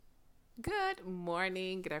Good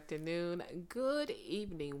morning, good afternoon, good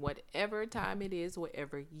evening, whatever time it is,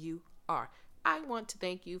 wherever you are. I want to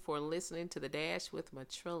thank you for listening to The Dash with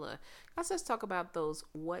Matrilla. Let's talk about those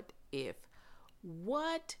what if.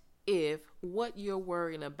 What if what you're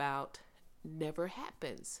worrying about never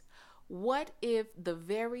happens? What if the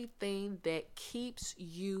very thing that keeps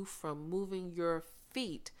you from moving your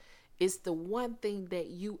feet is the one thing that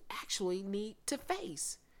you actually need to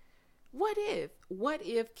face? What if? What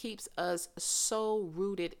if keeps us so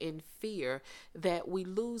rooted in fear that we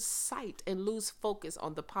lose sight and lose focus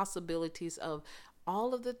on the possibilities of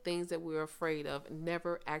all of the things that we're afraid of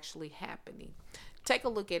never actually happening? Take a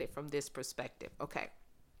look at it from this perspective. Okay.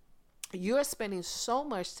 You're spending so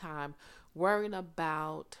much time worrying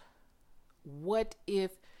about what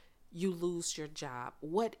if you lose your job?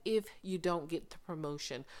 What if you don't get the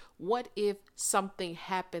promotion? What if something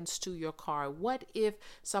happens to your car? What if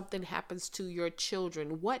something happens to your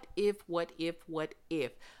children? What if?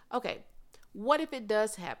 Okay, what if it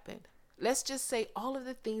does happen? Let's just say all of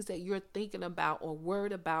the things that you're thinking about or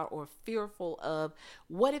worried about or fearful of.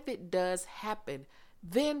 What if it does happen?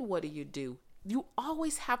 Then what do? You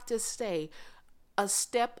always have to stay a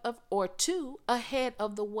step of or two ahead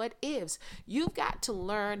of the what ifs. You've got to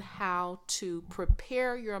learn how to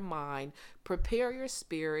prepare your mind, prepare your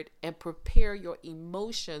spirit, and prepare your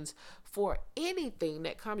emotions for anything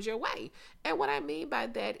that comes your way. And what I mean by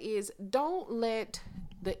that is don't let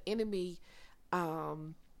the enemy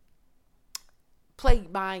um, play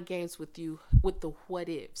mind games with you with the what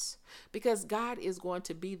ifs, because God is going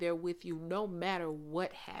to be there with you no matter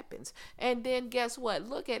what happens. And then guess what?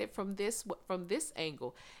 Look at it from this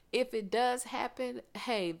angle. If it does happen,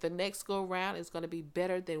 hey, the next go round is going to be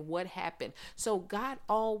better than what happened. So God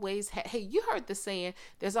always hey, you heard the saying,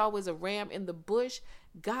 there's always a ram in the bush.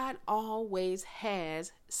 God always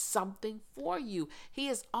has something for you. He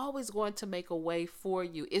is always going to make a way for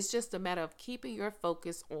you. It's just a matter of keeping your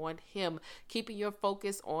focus on Him, keeping your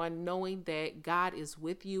focus on knowing that God is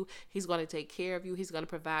with you. He's going to take care of you. He's going to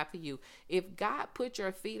provide for you. If God put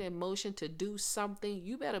your feet in motion to do something,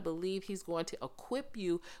 you better believe He's going to equip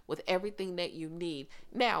you with everything that you need.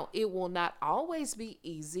 Now, it will not always be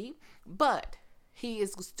easy, but he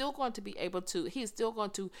is still going to he is still going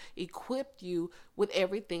to equip you with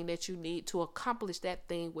everything that you need to accomplish that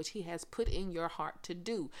thing which he has put in your heart to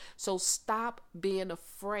do. So stop being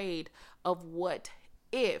afraid of what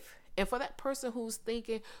if. And for that person who's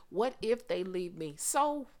thinking, what if they leave me?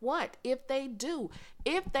 So what if they do?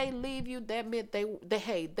 If they leave you, that meant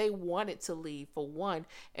they wanted to leave, for one.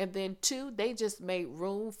 And then two, they just made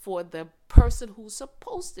room for the person who's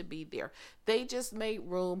supposed to be there. They just made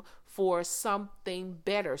room for something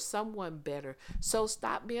better, someone better. So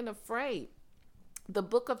stop being afraid. The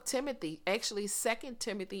book of Timothy, actually Second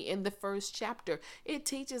Timothy in the first chapter, it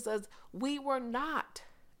teaches us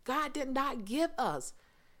God did not give us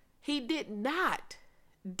he did not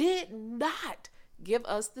give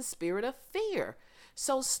us the spirit of fear.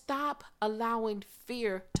 So stop allowing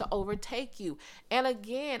fear to overtake you. And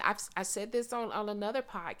again, I said this on another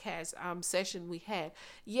podcast session we had.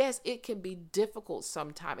 Yes, it can be difficult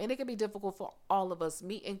sometimes, and it can be difficult for all of us,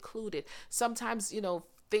 me included. Sometimes,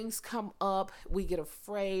 things come up, we get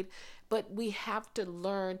afraid, but we have to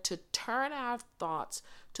learn to turn our thoughts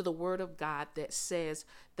to the word of God that says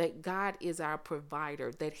that God is our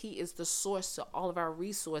provider, that he is the source to all of our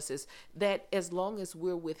resources, that as long as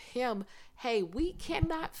we're with him, hey, we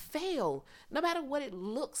cannot fail. No matter what it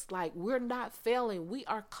looks like, we're not failing. We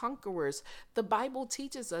are conquerors. The Bible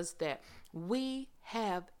teaches us that we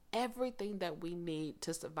have everything that we need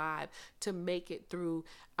to survive, to make it through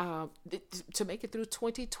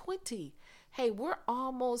 2020. Hey, we're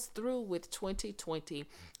almost through with 2020,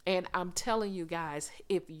 and I'm telling you guys,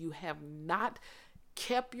 if you have not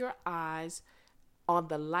kept your eyes on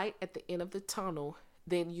the light at the end of the tunnel,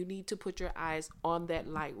 then you need to put your eyes on that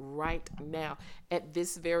light right now at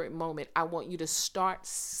this very moment. I want you to start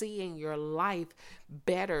seeing your life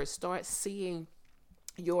better, start seeing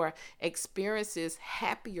your experiences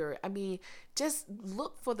happier. I mean, just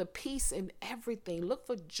look for the peace in everything. Look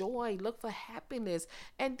for joy, look for happiness,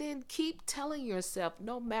 and then keep telling yourself,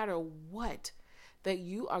 no matter what, that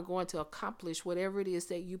you are going to accomplish whatever it is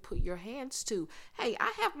that you put your hands to. Hey,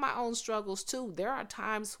 I have my own struggles too. There are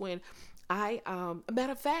times when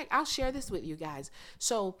matter of fact, I'll share this with you guys.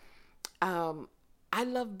 So, I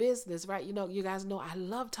love business, right? You guys know I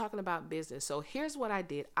love talking about business. So here's what I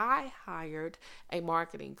did. I hired a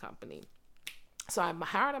marketing company. So I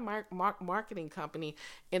hired a marketing company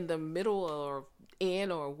in the middle or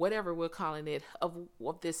in or whatever we're calling it of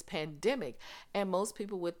this pandemic. And most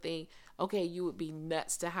people would think, okay, you would be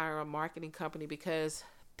nuts to hire a marketing company because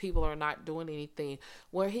people are not doing anything.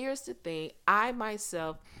 Well, here's the thing. I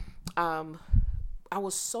myself, I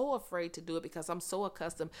was so afraid to do it because I'm so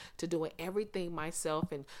accustomed to doing everything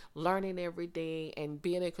myself and learning everything and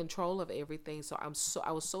being in control of everything. So I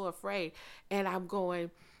was so afraid, and I'm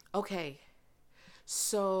going, okay,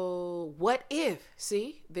 so what if,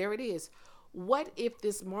 see, there it is. What if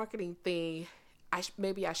this marketing thing,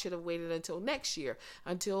 maybe I should have waited until next year,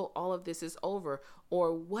 until all of this is over?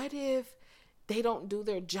 Or what if they don't do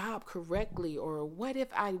their job correctly? Or what if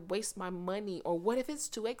I waste my money? Or what if it's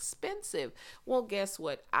too expensive? Well, guess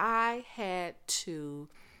what? I had to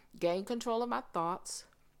gain control of my thoughts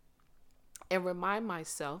and remind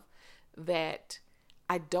myself that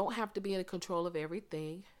I don't have to be in control of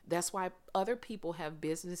everything. That's why other people have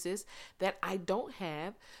businesses that I don't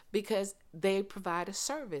have, because they provide a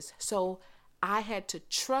service. So I had to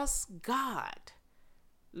trust God.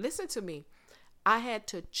 Listen to me. I had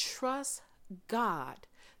to trust God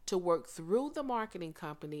to work through the marketing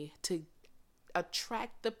company to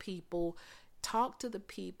attract the people, talk to the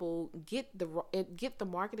people, get the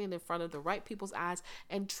marketing in front of the right people's eyes,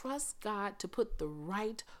 and trust God to put the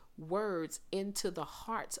right words into the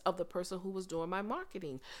hearts of the person who was doing my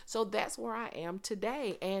marketing. So that's where I am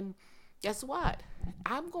today. And guess what?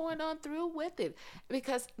 I'm going on through with it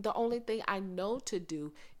because the only thing I know to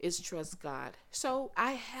do is trust God. So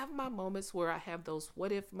I have my moments where I have those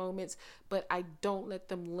what if moments, but I don't let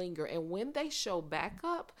them linger. And when they show back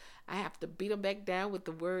up, I have to beat them back down with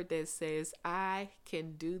the word that says, I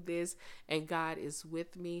can do this and God is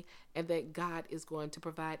with me, and that God is going to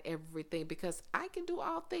provide everything, because I can do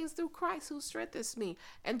all things through Christ who strengthens me.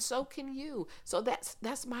 And so can you. So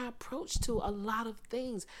that's my approach to a lot of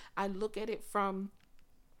things. I look at it from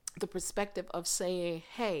the perspective of saying,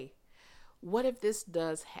 hey, what if this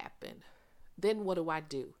does happen? Then what do I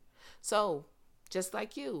do? So just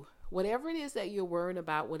like you, whatever it is that you're worrying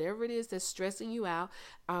about, whatever it is that's stressing you out,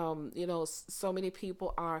 so many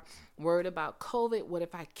people are worried about COVID. What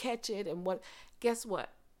if I catch it? And guess what?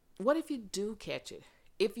 What if you do catch it?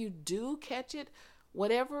 If you do catch it,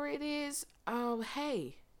 whatever it is,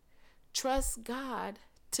 hey, trust God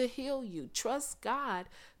to heal you. Trust God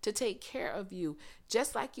to take care of you,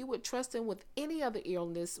 just like you would trust him with any other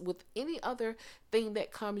illness, with any other thing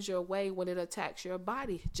that comes your way when it attacks your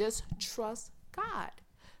body. Just trust God.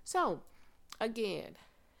 So again,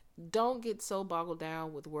 don't get so boggled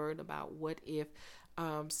down with worrying about what if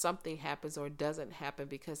something happens or doesn't happen,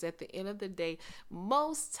 because at the end of the day,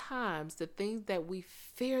 most times the things that we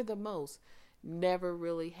fear the most never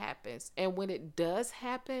really happens. And when it does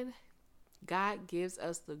happen, God gives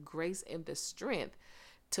us the grace and the strength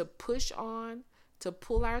to push on, to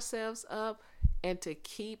pull ourselves up, and to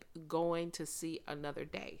keep going to see another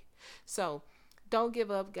day. So don't give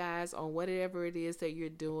up, guys, on whatever it is that you're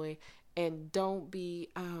doing, and don't be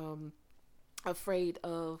afraid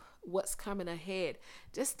of what's coming ahead.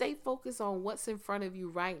 Just stay focused on what's in front of you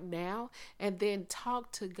right now, and then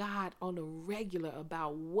talk to God on a regular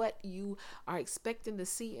about what you are expecting to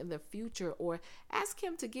see in the future, or ask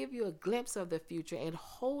him to give you a glimpse of the future, and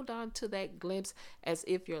hold on to that glimpse as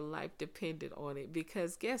if your life depended on it.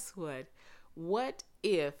 Because guess what? What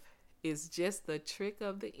if is just the trick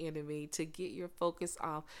of the enemy to get your focus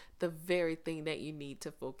off the very thing that you need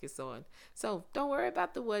to focus on. So don't worry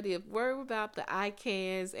about the what if. Worry about the I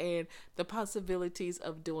cans and the possibilities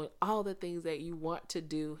of doing all the things that you want to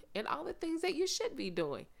do and all the things that you should be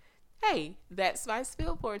doing. Hey, that's my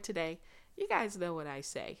spiel for today. You guys know what I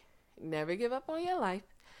say. Never give up on your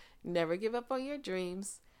life. Never give up on your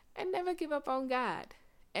dreams. And never give up on God.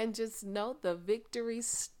 And just know the victory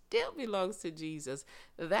still belongs to Jesus.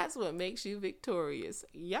 That's what makes you victorious.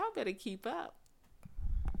 Y'all better keep up.